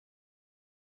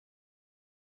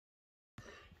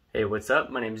Hey, what's up?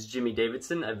 My name is Jimmy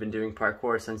Davidson. I've been doing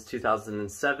parkour since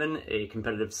 2007, a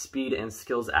competitive speed and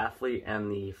skills athlete, and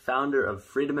the founder of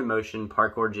Freedom in Motion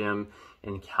Parkour Gym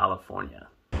in California.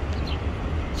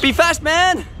 Be fast,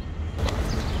 man!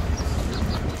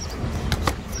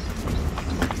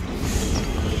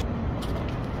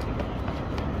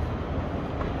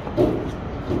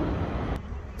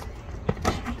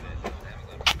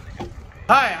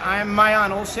 Hi, I'm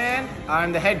Maayan Olshan.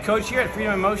 I'm the head coach here at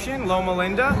Freedom in Motion, Loma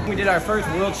Linda. We did our first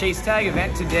World Chase Tag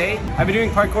event today. I've been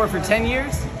doing parkour for 10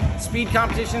 years, speed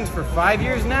competitions for 5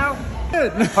 years now.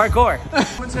 Parkour.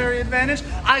 Momentary advantage.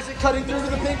 Isaac cutting through to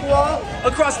the pink wall,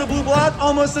 across the blue block,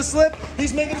 almost a slip.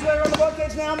 He's making his way around the butt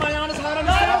cage now. Maayan is hot on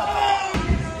his tail.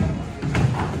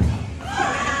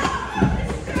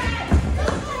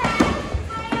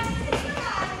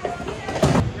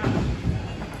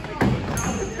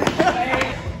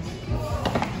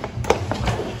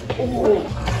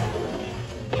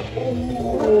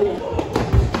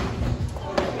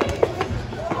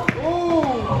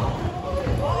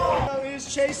 He's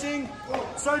chasing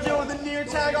Sergio with a near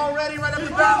tag already, right up the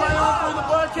bat, Maayan through the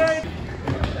butt cage.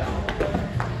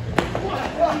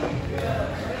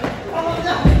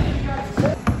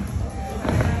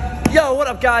 Yo, what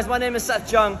up guys? My name is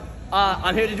Seth Jung.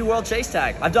 I'm here to do World Chase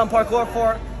Tag. I've done parkour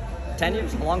for 10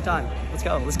 years, a long time. Let's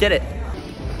go, let's get it.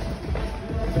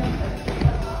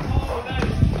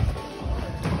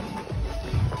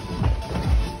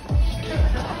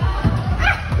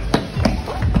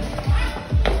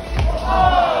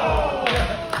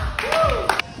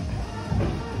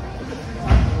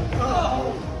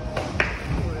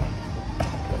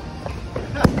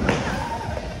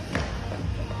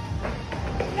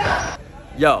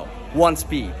 Yo, one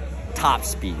speed, top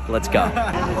speed. Let's go.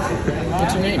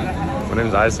 What's your name? My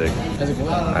name's Isaac. Isaac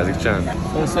what? Isaac Chen.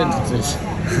 Full sentences.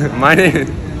 my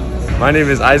name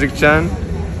is Isaac Chen.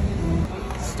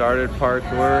 Started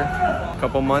parkour a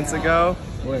couple months ago.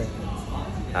 Where?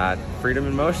 At Freedom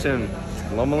in Motion,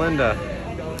 Loma Linda.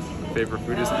 Favorite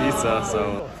food is pizza,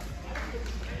 so.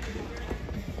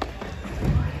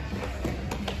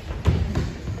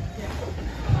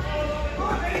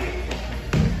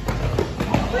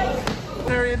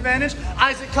 Advantage.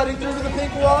 Isaac cutting through to the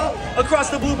pink wall, across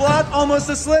the blue block, almost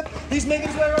a slip. He's making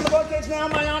his way around the butt cage now.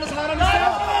 Maayan is hot on his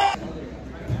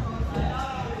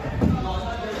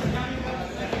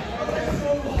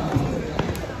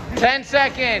tail. 10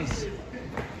 seconds.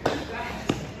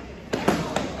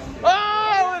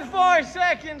 Oh, with 4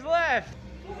 seconds left.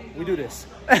 We do this.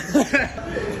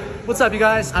 What's up, you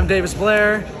guys? I'm Davis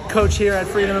Blair, coach here at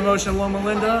Freedom in Motion Loma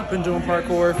Linda. Been doing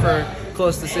parkour for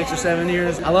close to 6 or 7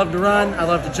 years. I love to run, I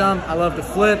love to jump, I love to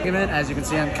flip. As you can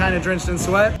see, I'm kind of drenched in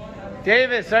sweat.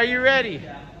 Davis, are you ready?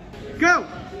 Go!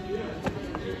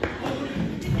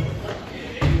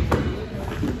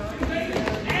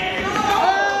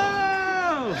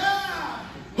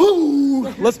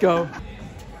 Ooh, let's go.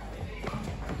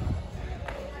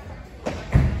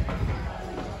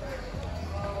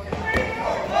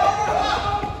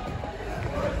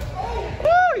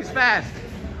 Woo, he's fast.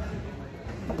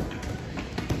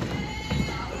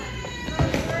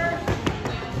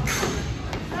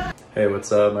 Hey,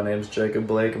 what's up? My name's Jacob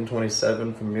Blake. I'm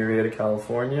 27 from Murrieta,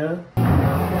 California.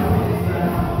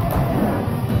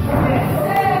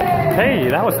 Hey,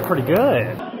 that was pretty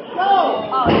good.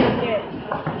 Oh, you're good.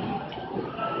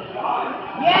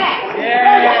 Yeah!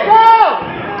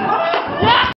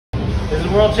 Yeah! This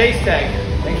is World Chase Tag.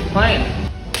 Thanks for playing.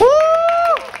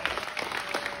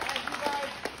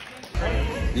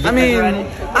 I mean,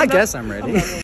 I guess I'm ready.